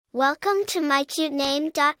Welcome to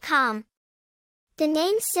mycutename.com. The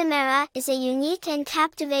name Simara is a unique and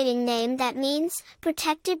captivating name that means,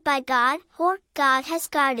 protected by God, or God has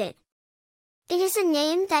guarded. It is a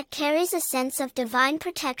name that carries a sense of divine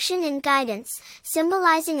protection and guidance,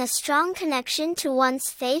 symbolizing a strong connection to one's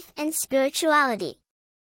faith and spirituality.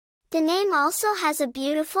 The name also has a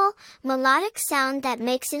beautiful, melodic sound that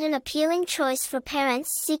makes it an appealing choice for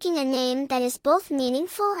parents seeking a name that is both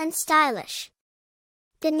meaningful and stylish.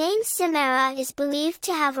 The name Simara is believed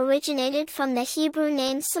to have originated from the Hebrew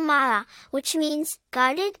name Simara, which means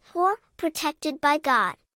guarded or protected by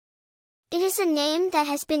God. It is a name that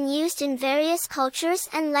has been used in various cultures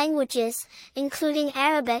and languages, including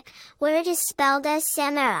Arabic, where it is spelled as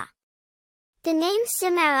Samara. The name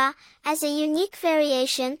Simara, as a unique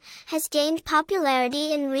variation, has gained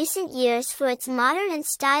popularity in recent years for its modern and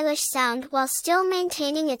stylish sound while still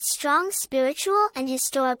maintaining its strong spiritual and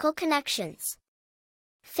historical connections.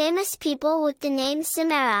 Famous people with the name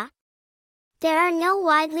Simara. There are no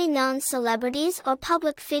widely known celebrities or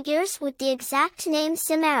public figures with the exact name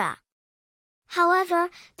Simara. However,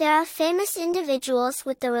 there are famous individuals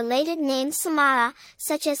with the related name Simara,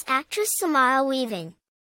 such as actress Simara Weaving.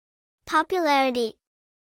 Popularity.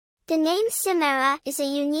 The name Simara is a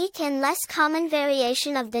unique and less common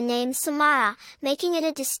variation of the name Simara, making it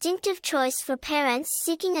a distinctive choice for parents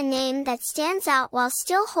seeking a name that stands out while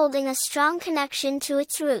still holding a strong connection to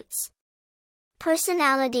its roots.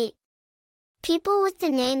 Personality. People with the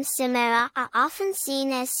name Simara are often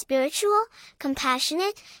seen as spiritual,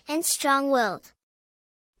 compassionate, and strong-willed.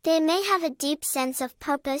 They may have a deep sense of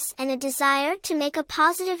purpose and a desire to make a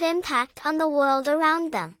positive impact on the world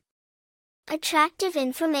around them. Attractive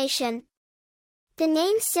information. The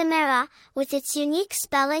name Simara, with its unique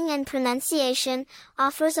spelling and pronunciation,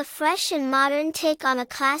 offers a fresh and modern take on a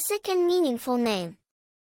classic and meaningful name.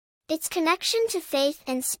 Its connection to faith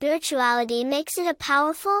and spirituality makes it a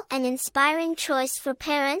powerful and inspiring choice for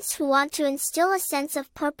parents who want to instill a sense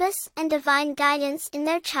of purpose and divine guidance in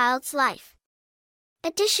their child's life.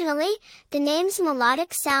 Additionally, the name's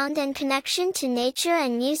melodic sound and connection to nature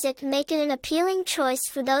and music make it an appealing choice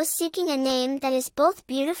for those seeking a name that is both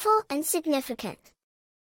beautiful and significant.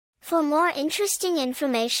 For more interesting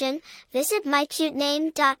information, visit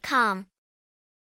mycutename.com.